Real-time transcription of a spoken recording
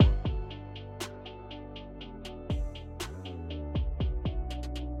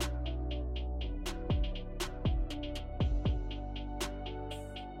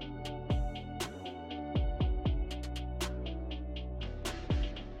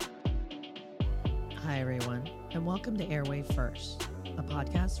Hi, everyone, and welcome to Airway First, a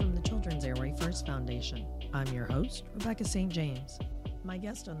podcast from the Children's Airway First Foundation. I'm your host, Rebecca St. James. My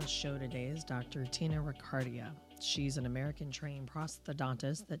guest on the show today is Dr. Tina Rokadia. She's an American-trained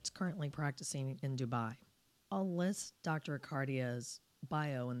prosthodontist that's currently practicing in Dubai. I'll list Dr. Rokadia's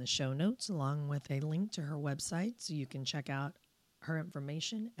bio in the show notes, along with a link to her website so you can check out her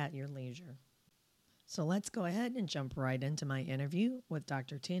information at your leisure. So let's go ahead and jump right into my interview with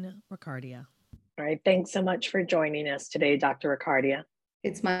Dr. Tina Rokadia. All right, thanks so much for joining us today, Dr. Rokadia.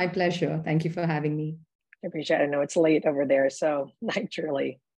 It's my pleasure. Thank you for having me. I appreciate it. I know it's late over there, so I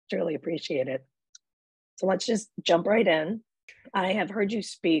truly appreciate it. So let's just jump right in. I have heard you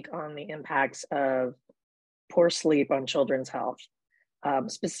speak on the impacts of poor sleep on children's health,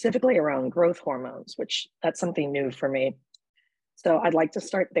 specifically around growth hormones, which that's something new for me. So I'd like to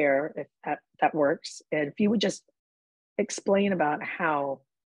start there, if that works. And if you would just explain about how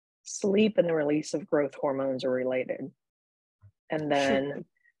sleep and the release of growth hormones are related, and then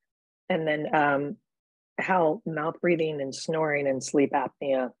how mouth breathing and snoring and sleep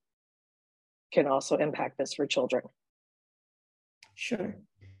apnea can also impact this for children. Sure.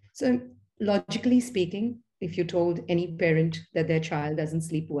 So logically speaking, if you told any parent that their child doesn't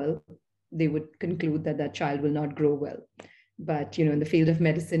sleep well, they would conclude that that child will not grow well. But in the field of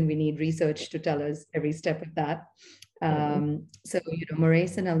medicine, we need research to tell us every step of that. So,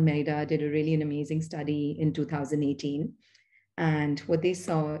 Moraes and Almeida did an amazing study in 2018. And what they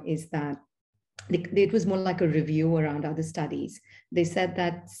saw is that it was more like a review around other studies. They said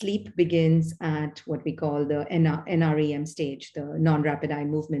that sleep begins at what we call the NREM stage, the non-rapid eye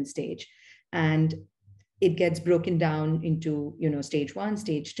movement stage. And it gets broken down into, stage 1,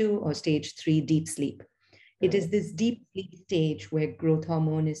 stage 2, or stage 3 deep sleep. It is this deep sleep stage where growth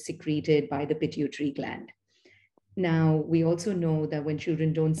hormone is secreted by the pituitary gland. Now, we also know that when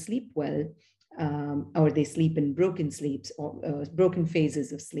children don't sleep well, or they sleep in broken sleeps or broken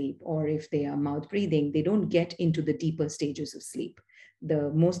phases of sleep, or if they are mouth breathing, they don't get into the deeper stages of sleep.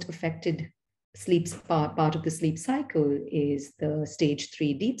 The most affected sleep part of the sleep cycle is the stage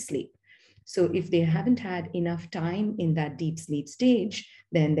 3 deep sleep. So if they haven't had enough time in that deep sleep stage,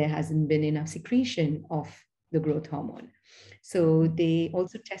 then there hasn't been enough secretion of the growth hormone. So they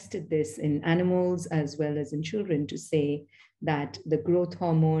also tested this in animals as well as in children to say that the growth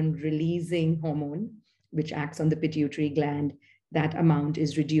hormone releasing hormone, which acts on the pituitary gland, that amount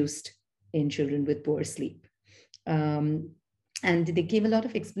is reduced in children with poor sleep. And they gave a lot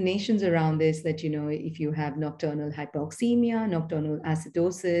of explanations around this, that, if you have nocturnal hypoxemia, nocturnal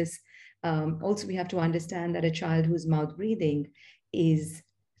acidosis, also we have to understand that a child who's mouth breathing is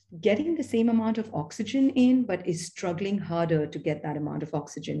getting the same amount of oxygen in, but is struggling harder to get that amount of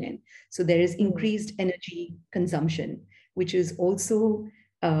oxygen in. So there is increased energy consumption, which is also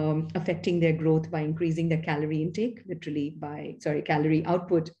affecting their growth by increasing their calorie intake, calorie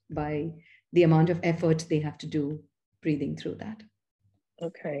output by the amount of effort they have to do breathing through that.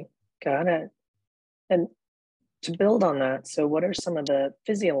 Okay, got it. And to build on that, so what are some of the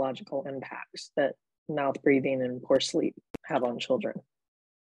physiological impacts that mouth breathing and poor sleep have on children?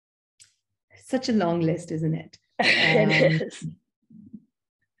 Such a long list, isn't it? It is.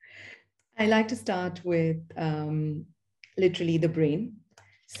 I like to start with literally the brain.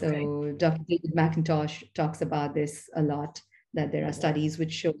 So okay. Dr. David McIntosh talks about this a lot, that there are studies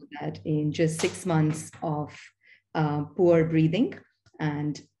which show that in just 6 months of poor breathing,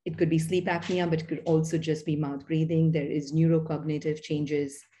 and it could be sleep apnea, but it could also just be mouth breathing, there is neurocognitive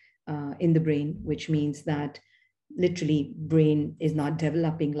changes in the brain, which means that literally brain is not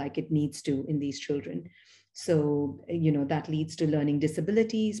developing like it needs to in these children. So, that leads to learning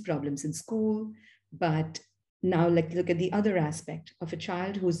disabilities, problems in school. But now look at the other aspect of a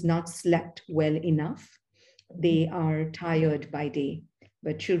child who's not slept well enough. They are tired by day,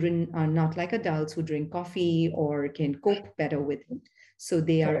 but children are not like adults who drink coffee or can cope better with it. So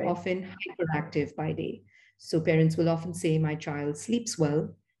they are often hyperactive by day. So parents will often say, my child sleeps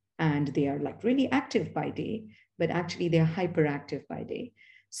well, and they are really active by day, but actually they're hyperactive by day.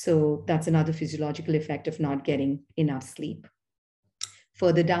 So that's another physiological effect of not getting enough sleep.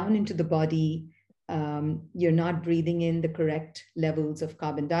 Further down into the body, you're not breathing in the correct levels of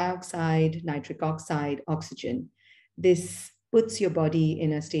carbon dioxide, nitric oxide, oxygen. This puts your body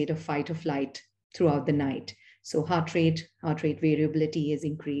in a state of fight or flight throughout the night. So heart rate variability is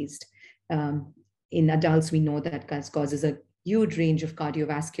increased. In adults, we know that causes a huge range of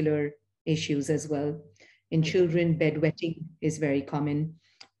cardiovascular issues as well. In children, bedwetting is very common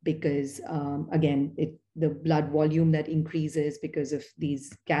because, again, the blood volume that increases because of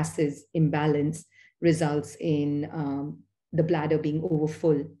these gases imbalance results in the bladder being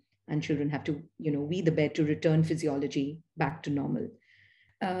overfull and children have to, wee the bed to return physiology back to normal.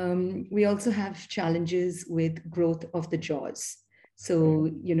 We also have challenges with growth of the jaws. So,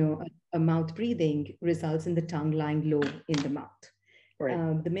 a mouth breathing results in the tongue lying low in the mouth.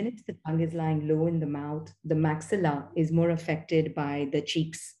 Right. The minute the tongue is lying low in the mouth, the maxilla is more affected by the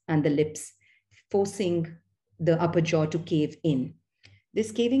cheeks and the lips, forcing the upper jaw to cave in.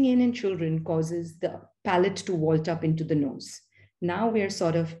 This caving in children causes the palate to vault up into the nose. Now we're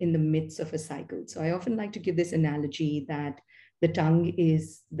sort of in the midst of a cycle. So I often like to give this analogy that the tongue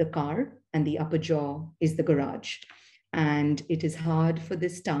is the car and the upper jaw is the garage. And it is hard for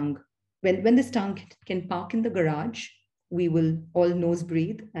this tongue. When this tongue can park in the garage, we will all nose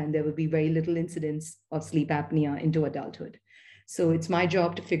breathe and there will be very little incidence of sleep apnea into adulthood. So it's my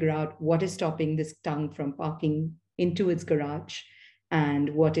job to figure out what is stopping this tongue from parking into its garage, and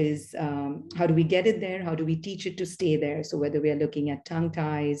what is, how do we get it there? How do we teach it to stay there? So whether we are looking at tongue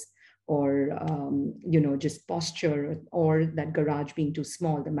ties or, just posture, or that garage being too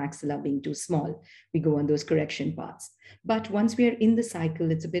small, the maxilla being too small, we go on those correction paths. But once we are in the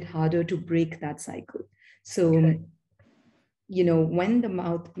cycle, it's a bit harder to break that cycle. So, Okay.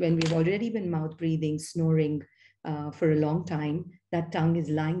 when we've already been mouth breathing, snoring for a long time, that tongue is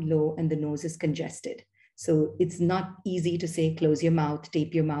lying low and the nose is congested. So it's not easy to say, close your mouth,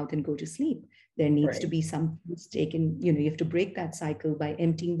 tape your mouth, and go to sleep. There needs to be some taken, you have to break that cycle by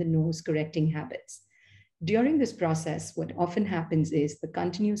emptying the nose, correcting habits. During this process, what often happens is the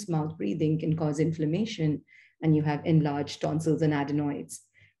continuous mouth breathing can cause inflammation, and you have enlarged tonsils and adenoids,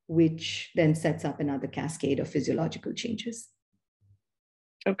 which then sets up another cascade of physiological changes.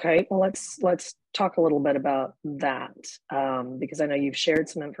 Okay, well, let's talk a little bit about that, because I know you've shared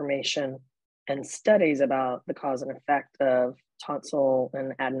some information and studies about the cause and effect of tonsil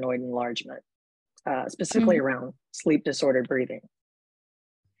and adenoid enlargement, specifically around sleep-disordered breathing.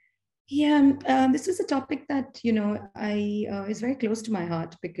 Yeah, this is a topic that, is very close to my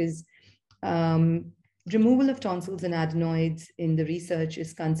heart, because removal of tonsils and adenoids in the research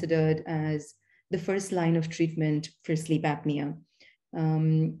is considered as the first line of treatment for sleep apnea.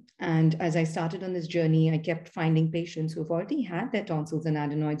 And as I started on this journey, I kept finding patients who have already had their tonsils and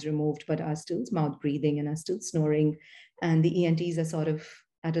adenoids removed, but are still mouth breathing and are still snoring. And the ENTs are sort of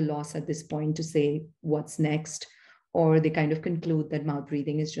at a loss at this point to say what's next, or they kind of conclude that mouth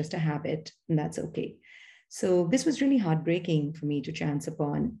breathing is just a habit and that's okay. So this was really heartbreaking for me to chance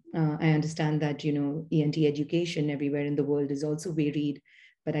upon. I understand that, ENT education everywhere in the world is also varied,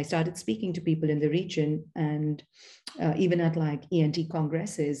 but I started speaking to people in the region and even at like ENT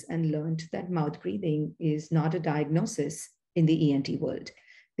congresses, and learned that mouth breathing is not a diagnosis in the ENT world.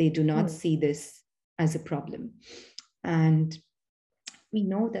 They do not see this as a problem. And we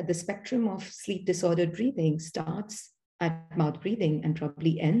know that the spectrum of sleep disordered breathing starts at mouth breathing and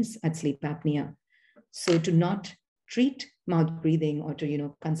probably ends at sleep apnea. So to not treat mouth breathing, or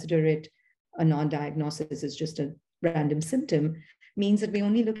to, consider it a non-diagnosis as just a random symptom, means that we're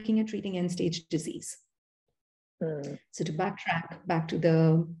only looking at treating end-stage disease. So to backtrack back to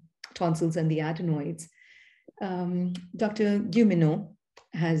the tonsils and the adenoids, Dr. Guilleminault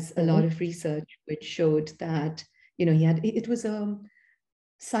has a lot of research which showed that, it was a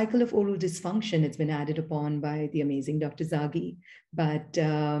cycle of oral dysfunction. It's been added upon by the amazing Dr. Zaghi, but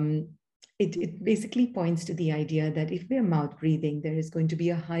it basically points to the idea that if we're mouth breathing, there is going to be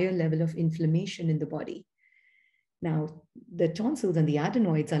a higher level of inflammation in the body. Now, the tonsils and the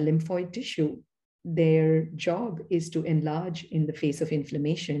adenoids are lymphoid tissue. Their job is to enlarge in the face of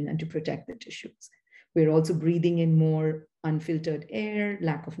inflammation and to protect the tissues. We're also breathing in more unfiltered air,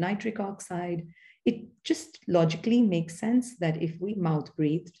 lack of nitric oxide. It just logically makes sense that if we mouth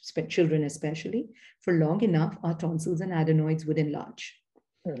breathe, children especially, for long enough, our tonsils and adenoids would enlarge.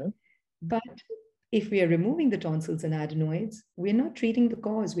 But if we are removing the tonsils and adenoids, we're not treating the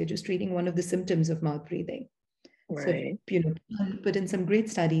cause, we're just treating one of the symptoms of mouth breathing. Right. So, I'll put in some great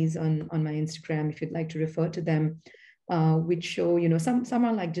studies on my Instagram, if you'd like to refer to them, which show, some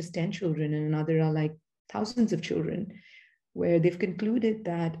are like just 10 children and another are like thousands of children, where they've concluded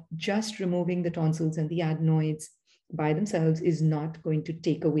that just removing the tonsils and the adenoids by themselves is not going to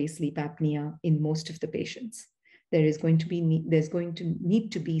take away sleep apnea in most of the patients. There's going to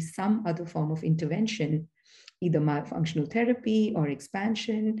need to be some other form of intervention, either myofunctional therapy or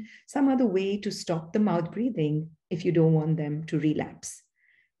expansion, some other way to stop the mouth breathing if you don't want them to relapse.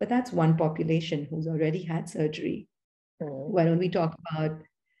 But that's one population who's already had surgery. Why don't we talk about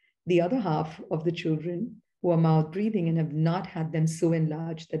the other half of the children who are mouth breathing and have not had them so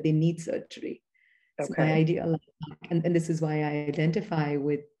enlarged that they need surgery? So my idea, and this is why I identify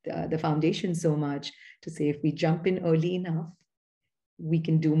with the foundation so much, to say if we jump in early enough, we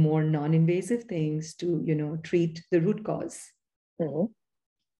can do more non-invasive things to, treat the root cause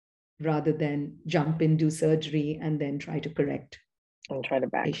rather than jump in, do surgery, and then try to correct. And try to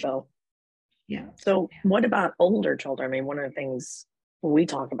backfill. Yeah. So what about older children? I mean, one of the things we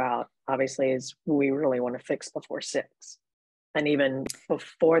talk about, obviously, is we really want to fix before 6. And even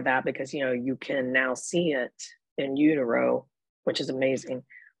before that, because, you can now see it in utero, which is amazing.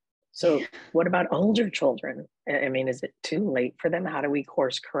 So what about older children? I mean, is it too late for them? How do we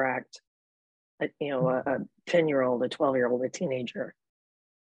course correct, a 10-year-old, a 12-year-old, a teenager?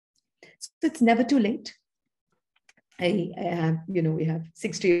 So it's never too late. I have, we have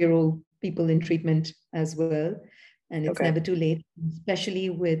 60-year-old people in treatment as well. And it's never too late, especially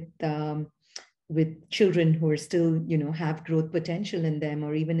with children who are still, have growth potential in them,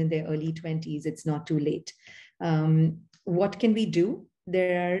 or even in their early 20s, it's not too late. What can we do?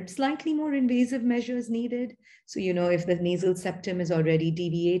 There are slightly more invasive measures needed. So, if the nasal septum is already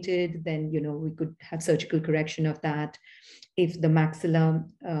deviated, then, we could have surgical correction of that. If the maxilla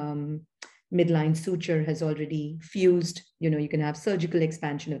midline suture has already fused, you can have surgical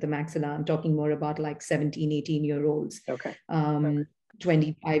expansion of the maxilla. I'm talking more about like 17, 18-year-olds.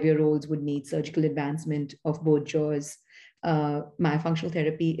 25-year-olds would need surgical advancement of both jaws. Myofunctional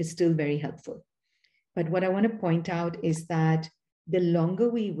therapy is still very helpful. But what I want to point out is that the longer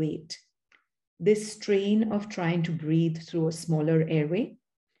we wait, this strain of trying to breathe through a smaller airway,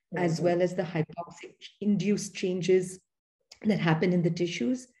 as well as the hypoxic-induced changes that happen in the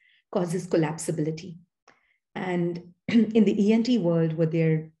tissues, causes collapsibility. And in the ENT world, what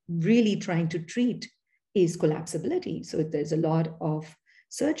they're really trying to treat is collapsibility. So there's a lot of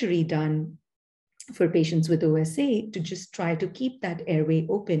surgery done for patients with OSA to just try to keep that airway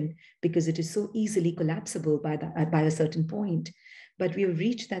open, because it is so easily collapsible by a certain point. But we have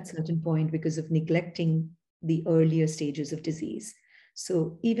reached that certain point because of neglecting the earlier stages of disease.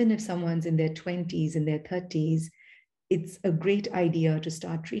 So even if someone's in their 20s, in their 30s, it's a great idea to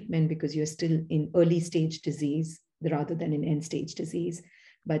start treatment because you're still in early stage disease rather than in end stage disease.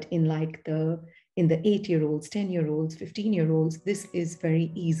 But in the 8-year-olds, 10-year-olds, 15-year-olds, this is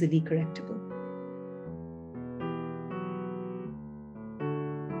very easily correctable.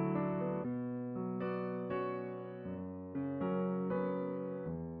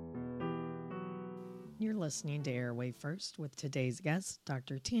 You're listening to Airway First with today's guest,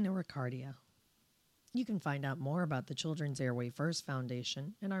 Dr. Tina Rokadia. You can find out more about the Children's Airway First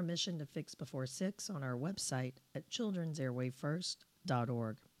Foundation and our mission to fix before 6 on our website at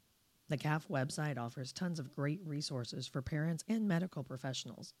children'sairwayfirst.org. The CAF website offers tons of great resources for parents and medical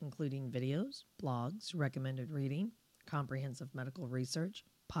professionals, including videos, blogs, recommended reading, comprehensive medical research,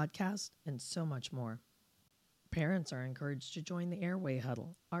 podcasts, and so much more. Parents are encouraged to join the Airway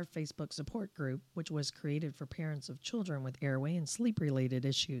Huddle, our Facebook support group, which was created for parents of children with airway and sleep-related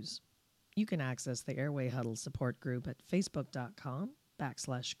issues. You can access the Airway Huddle support group at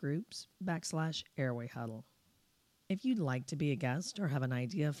facebook.com/groups/Airway Huddle. If you'd like to be a guest or have an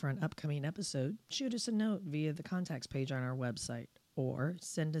idea for an upcoming episode, shoot us a note via the contacts page on our website, or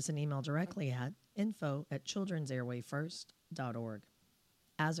send us an email directly at info@children'sairwayfirst.org.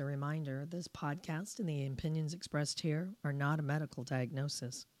 As a reminder, this podcast and the opinions expressed here are not a medical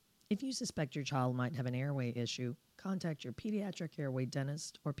diagnosis. If you suspect your child might have an airway issue, contact your pediatric airway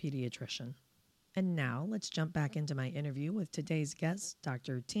dentist or pediatrician. And now, let's jump back into my interview with today's guest,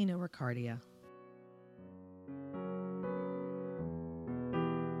 Dr. Tina Rokadia.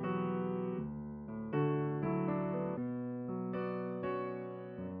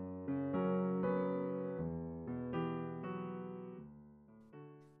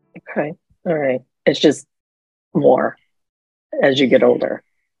 Okay. All right. It's just more as you get older.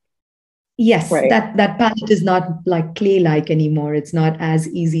 Yes, right. that palate is not like clay-like anymore. It's not as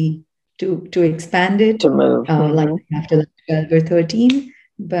easy to expand it, to move like after 12 or 13.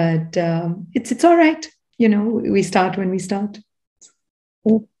 But it's all right. We start when we start.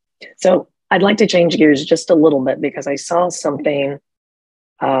 So I'd like to change gears just a little bit because I saw something.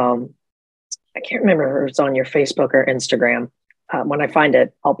 I can't remember if it's on your Facebook or Instagram. When I find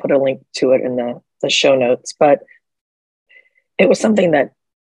it, I'll put a link to it in the show notes. But it was something that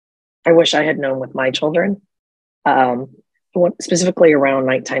I wish I had known with my children, specifically around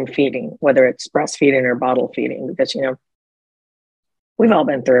nighttime feeding, whether it's breastfeeding or bottle feeding, because, we've all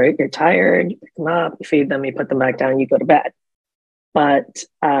been through it. You're tired, you pick them up, you feed them, you put them back down, you go to bed. But,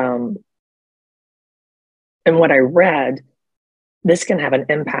 and what I read, this can have an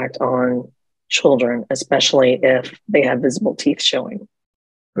impact on children, especially if they have visible teeth showing.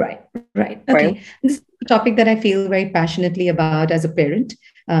 Right. Okay. This is a topic that I feel very passionately about as a parent.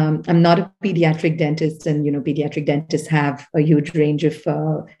 I'm not a pediatric dentist, and pediatric dentists have a huge range of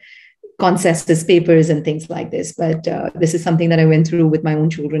consensus papers and things like this. But this is something that I went through with my own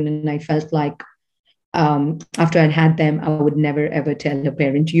children, and I felt like after I'd had them, I would never ever tell a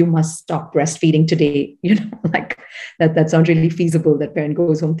parent, you must stop breastfeeding today. Like that's not really feasible. That parent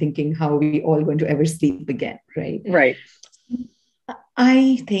goes home thinking, how are we all going to ever sleep again, right? Right.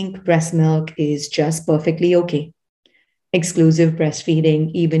 I think breast milk is just perfectly okay. Exclusive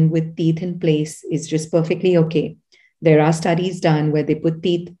breastfeeding, even with teeth in place, is just perfectly okay. There are studies done where they put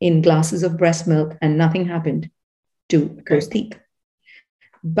teeth in glasses of breast milk and nothing happened to those teeth.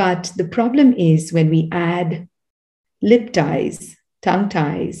 But the problem is when we add lip ties, tongue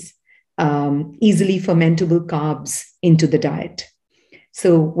ties, easily fermentable carbs into the diet.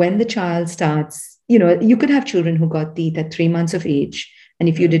 So when the child starts, you could have children who got teeth at 3 months of age. And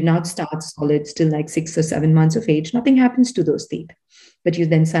if you did not start solids till like 6 or 7 months of age, nothing happens to those teeth. But you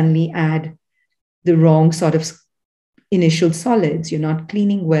then suddenly add the wrong sort of initial solids. You're not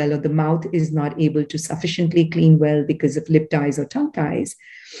cleaning well, or the mouth is not able to sufficiently clean well because of lip ties or tongue ties.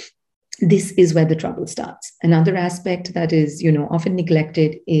 This is where the trouble starts. Another aspect that is, often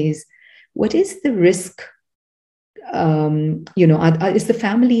neglected is, what is the risk? Is the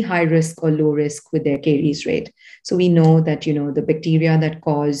family high risk or low risk with their caries rate? So we know that, the bacteria that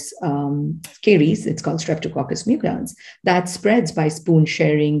cause caries, it's called Streptococcus mutans, that spreads by spoon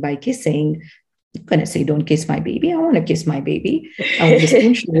sharing, by kissing. When I say don't kiss my baby, I want to kiss my baby. I want to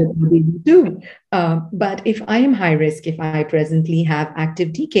spoon share with my baby too. But if I am high risk, if I presently have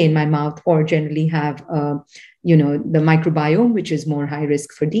active decay in my mouth, or generally have, the microbiome, which is more high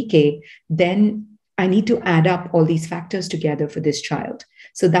risk for decay, then I need to add up all these factors together for this child.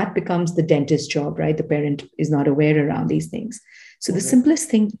 So that becomes the dentist's job, right? The parent is not aware around these things. So the simplest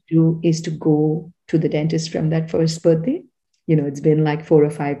thing to do is to go to the dentist from that first birthday. It's been like 4 or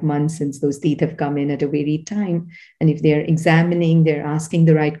 5 months since those teeth have come in at a varied time. And if they're examining, they're asking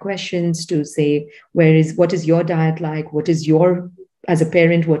the right questions to say, what is your diet like? As a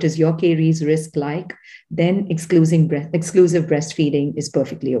parent, what is your caries risk like? Then exclusive breastfeeding is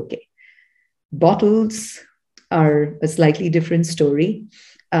perfectly okay. Bottles are a slightly different story.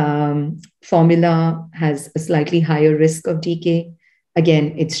 Formula has a slightly higher risk of decay.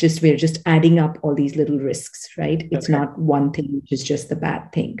 Again, we're just adding up all these little risks, right? It's not one thing, which is just the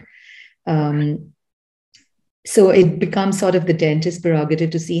bad thing. So it becomes sort of the dentist's prerogative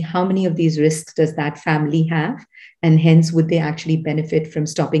to see how many of these risks does that family have, and hence would they actually benefit from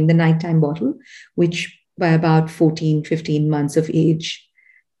stopping the nighttime bottle, which by about 14, 15 months of age,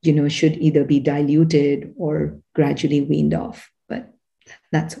 should either be diluted or gradually weaned off. But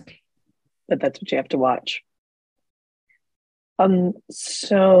that's okay. But that's what you have to watch. And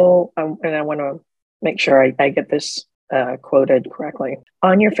I want to make sure I get this quoted correctly.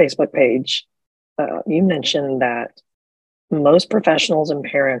 On your Facebook page, you mentioned that most professionals and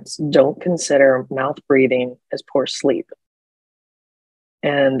parents don't consider mouth breathing as poor sleep.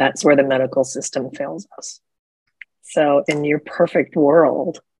 And that's where the medical system fails us. So in your perfect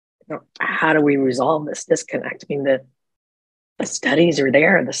world, how do we resolve this disconnect? I mean, the studies are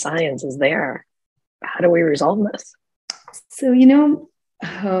there, the science is there. How do we resolve this? So,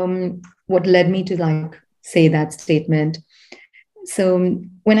 what led me to say that statement. So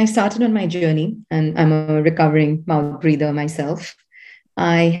when I started on my journey, and I'm a recovering mouth breather myself,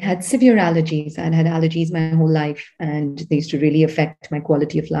 I had severe allergies. I'd had allergies my whole life, and they used to really affect my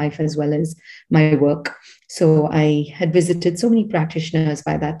quality of life as well as my work. So I had visited so many practitioners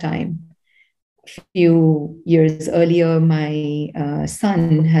by that time. A few years earlier, my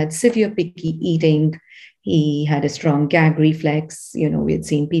son had severe picky eating. He had a strong gag reflex. We had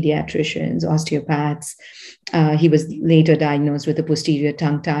seen pediatricians, osteopaths. He was later diagnosed with a posterior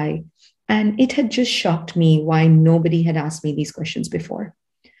tongue tie. And it had just shocked me why nobody had asked me these questions before.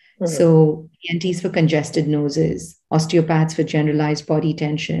 Mm-hmm. So ENTs for congested noses, osteopaths for generalized body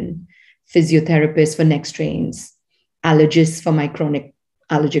tension, physiotherapists for neck strains, allergists for my chronic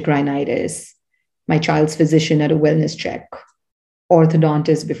allergic rhinitis, my child's physician at a wellness check,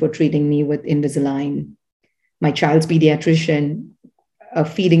 orthodontist before treating me with Invisalign, my child's pediatrician, a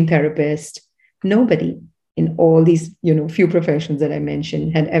feeding therapist. Nobody in all these, few professions that I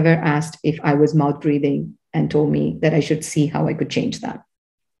mentioned had ever asked if I was mouth breathing and told me that I should see how I could change that.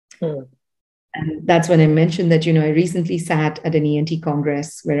 Mm. And that's when I mentioned that, I recently sat at an ENT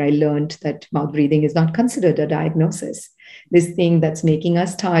congress where I learned that mouth breathing is not considered a diagnosis. This thing that's making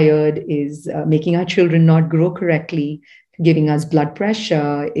us tired is making our children not grow correctly, giving us blood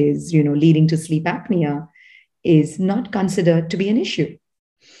pressure, is, leading to sleep apnea, is not considered to be an issue.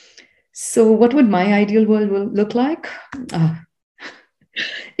 So what would my ideal world look like?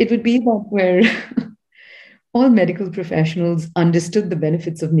 It would be that where all medical professionals understood the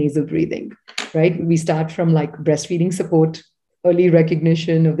benefits of nasal breathing, right? We start from like breastfeeding support, early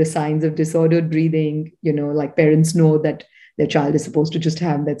recognition of the signs of disordered breathing, like parents know that their child is supposed to just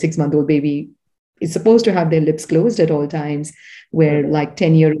have that 6-month-old baby is supposed to have their lips closed at all times, where like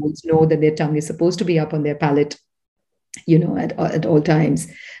 10-year-olds know that their tongue is supposed to be up on their palate, at all times,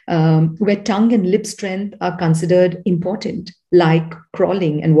 where tongue and lip strength are considered important, like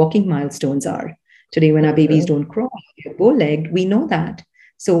crawling and walking milestones are. Today, when our babies don't crawl, they're bow-legged, we know that.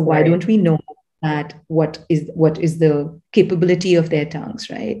 So why don't we know that what is the capability of their tongues,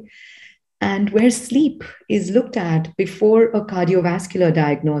 right? And where sleep is looked at before a cardiovascular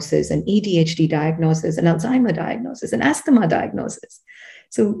diagnosis, an ADHD diagnosis, an Alzheimer diagnosis, an asthma diagnosis.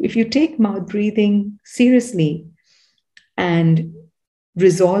 So if you take mouth breathing seriously and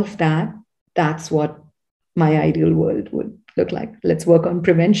resolve that, that's what my ideal world would look like. Let's work on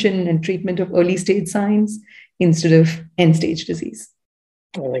prevention and treatment of early stage signs instead of end stage disease.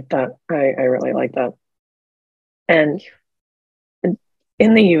 I like that. I really like that. And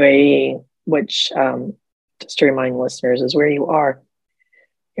in the UAE, which just to remind listeners is where you are,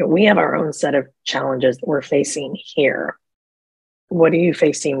 we have our own set of challenges that we're facing here. What are you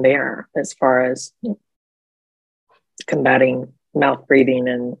facing there as far as combating mouth breathing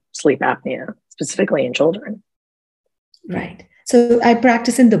and sleep apnea, specifically in children? Right. So I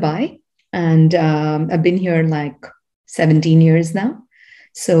practice in Dubai, and I've been here like 17 years now.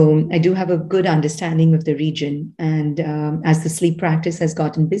 So I do have a good understanding of the region. And as the sleep practice has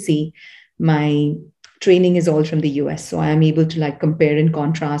gotten busy, my training is all from the US. So I am able to like compare and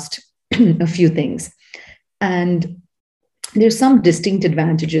contrast a few things. And there's some distinct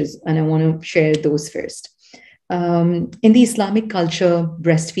advantages, and I want to share those first. In the Islamic culture,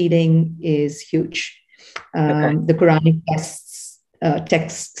 breastfeeding is huge. The Quranic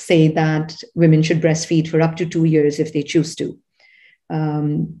texts say that women should breastfeed for up to 2 years if they choose to.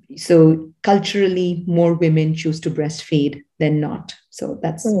 So culturally, more women choose to breastfeed than not. So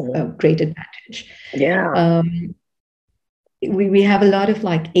that's a great advantage. Yeah. We have a lot of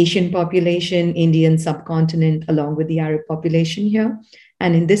like Asian population, Indian subcontinent, along with the Arab population here.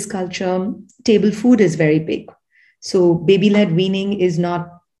 And in this culture, table food is very big. So baby-led weaning is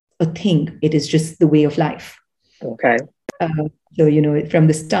not a thing. It is just the way of life. Okay. So, from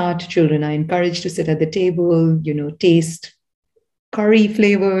the start, children are encouraged to sit at the table, taste curry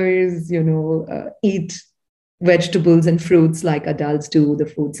flavors, eat vegetables and fruits like adults do. The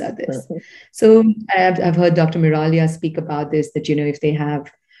foods are this. So I've heard Dr. Miralia speak about this, that, if they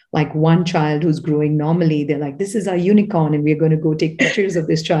have like one child who's growing normally, they're like, this is our unicorn, and we're going to go take pictures of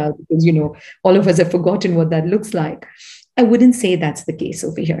this child because, all of us have forgotten what that looks like. I wouldn't say that's the case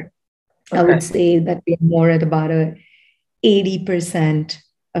over here. Okay. I would say that we're more at about a 80%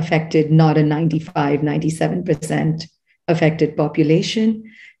 affected, not a 95, 97% affected population.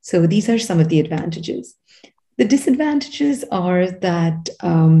 So these are some of the advantages. The disadvantages are that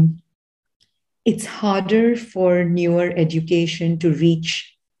it's harder for newer education to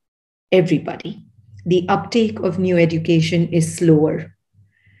reach everybody. The uptake of new education is slower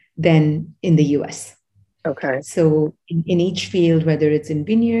than in the US. Okay. So in each field, whether it's in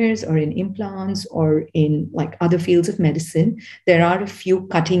veneers or in implants or in like other fields of medicine, there are a few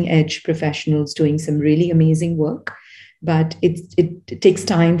cutting edge professionals doing some really amazing work, but it takes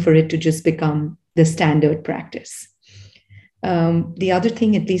time for it to just become the standard practice. The other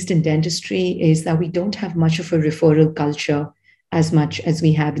thing, at least in dentistry, is that we don't have much of a referral culture as much as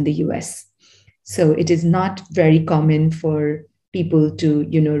we have in the US. So it is not very common for people to,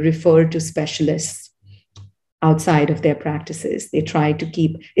 refer to specialists outside of their practices. They try to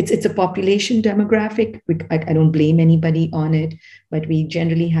keep, it's a population demographic. I don't blame anybody on it, but we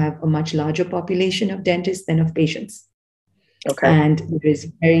generally have a much larger population of dentists than of patients. Okay. And there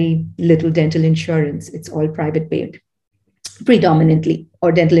is very little dental insurance. It's all private paid, predominantly,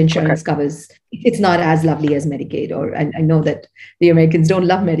 or dental insurance covers. It's not as lovely as Medicaid, or I know that the Americans don't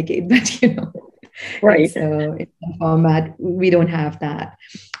love Medicaid, but right. It's in some format, we don't have that.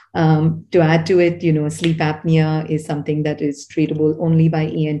 To add to it, sleep apnea is something that is treatable only by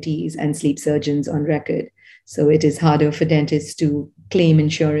ENTs and sleep surgeons on record. So it is harder for dentists to claim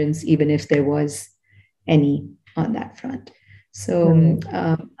insurance, even if there was any on that front. So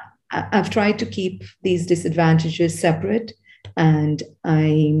I've tried to keep these disadvantages separate, and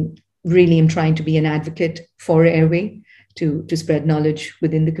I really am trying to be an advocate for airway to spread knowledge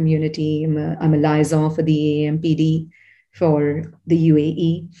within the community. I'm a liaison for the AAMPD for the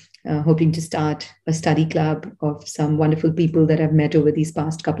UAE, hoping to start a study club of some wonderful people that I've met over these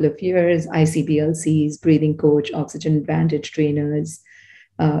past couple of years, ICBLCs, breathing coach, oxygen advantage trainers,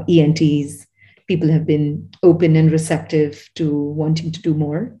 ENTs. People have been open and receptive to wanting to do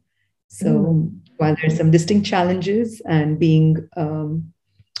more. So while there are some distinct challenges and being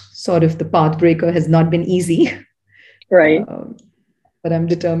sort of the path breaker has not been easy, Right. But I'm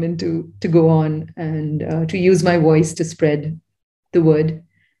determined to go on and to use my voice to spread the word,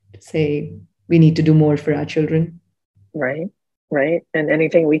 to say we need to do more for our children. Right. Right. And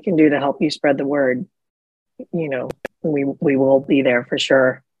anything we can do to help you spread the word, you know, we will be there for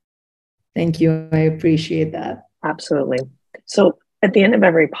sure. Thank you. I appreciate that. Absolutely. So at the end of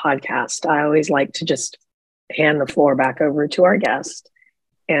every podcast, I always like to just hand the floor back over to our guest.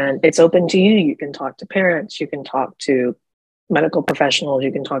 And it's open to you. You can talk to parents, you can talk to medical professionals,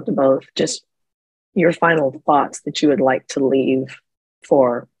 you can talk to both. Just your final thoughts that you would like to leave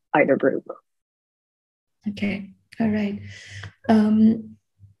for either group. Okay. All right.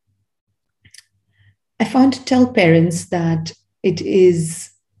 I found to tell parents that it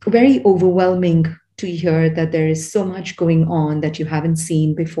is very overwhelming to hear that there is so much going on that you haven't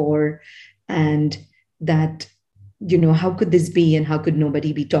seen before, and that, you know, how could this be and how could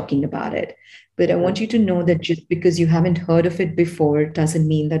nobody be talking about it? But I want you to know that just because you haven't heard of it before doesn't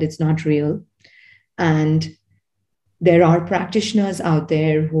mean that it's not real. And there are practitioners out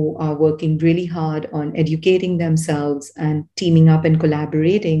there who are working really hard on educating themselves and teaming up and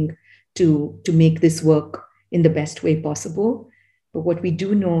collaborating to make this work in the best way possible. But what we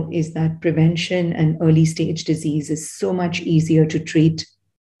do know is that prevention and early stage disease is so much easier to treat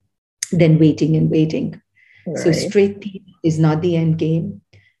than waiting and waiting. Right. So straight teeth is not the end game.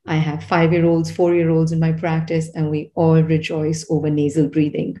 I have 5-year-olds, 4-year-olds in my practice, and we all rejoice over nasal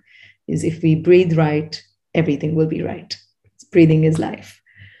breathing. Is if we breathe right, everything will be right. Breathing is life.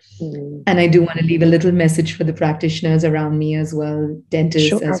 And I do want to leave a little message for the practitioners around me as well, dentists,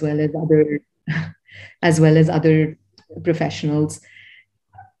 sure, as well as other professionals.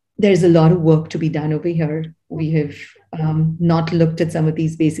 There's a lot of work to be done over here. We have not looked at some of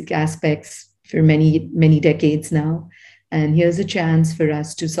these basic aspects for many, many decades now. And here's a chance for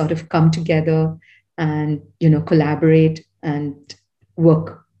us to sort of come together and, you know, collaborate and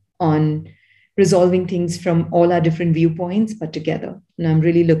work on resolving things from all our different viewpoints, but together. And I'm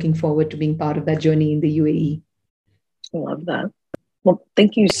really looking forward to being part of that journey in the UAE. I love that. Well,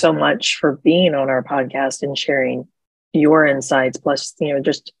 thank you so much for being on our podcast and sharing your insights, plus, you know,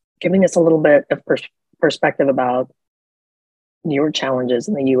 just giving us a little bit of perspective about your challenges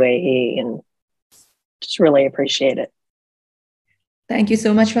in the UAE, and just really appreciate it. Thank you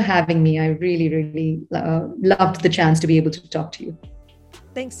so much for having me. I really, really loved the chance to be able to talk to you.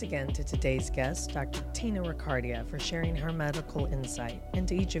 Thanks again to today's guest, Dr. Tina Rokadia, for sharing her medical insight, and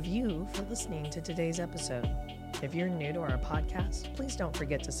to each of you for listening to today's episode. If you're new to our podcast, please don't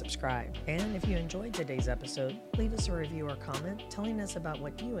forget to subscribe. And if you enjoyed today's episode, leave us a review or comment telling us about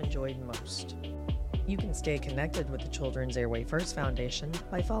what you enjoyed most. You can stay connected with the Children's Airway First Foundation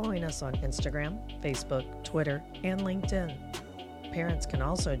by following us on Instagram, Facebook, Twitter, and LinkedIn. Parents can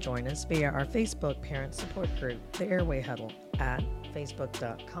also join us via our Facebook parent support group, the Airway Huddle, at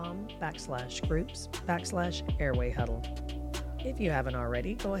facebook.com/groups/Airway Huddle. If you haven't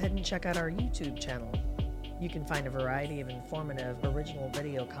already, go ahead and check out our YouTube channel. You can find a variety of informative original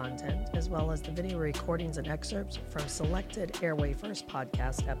video content, as well as the video recordings and excerpts from selected Airway First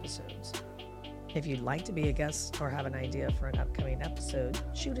podcast episodes. If you'd like to be a guest or have an idea for an upcoming episode,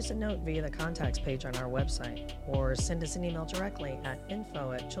 shoot us a note via the contacts page on our website, or send us an email directly at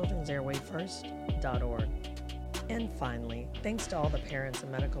info@children'sairwayfirst.org. And finally, thanks to all the parents and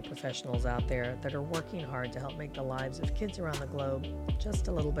medical professionals out there that are working hard to help make the lives of kids around the globe just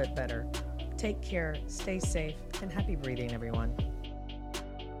a little bit better. Take care, stay safe, and happy breathing, everyone.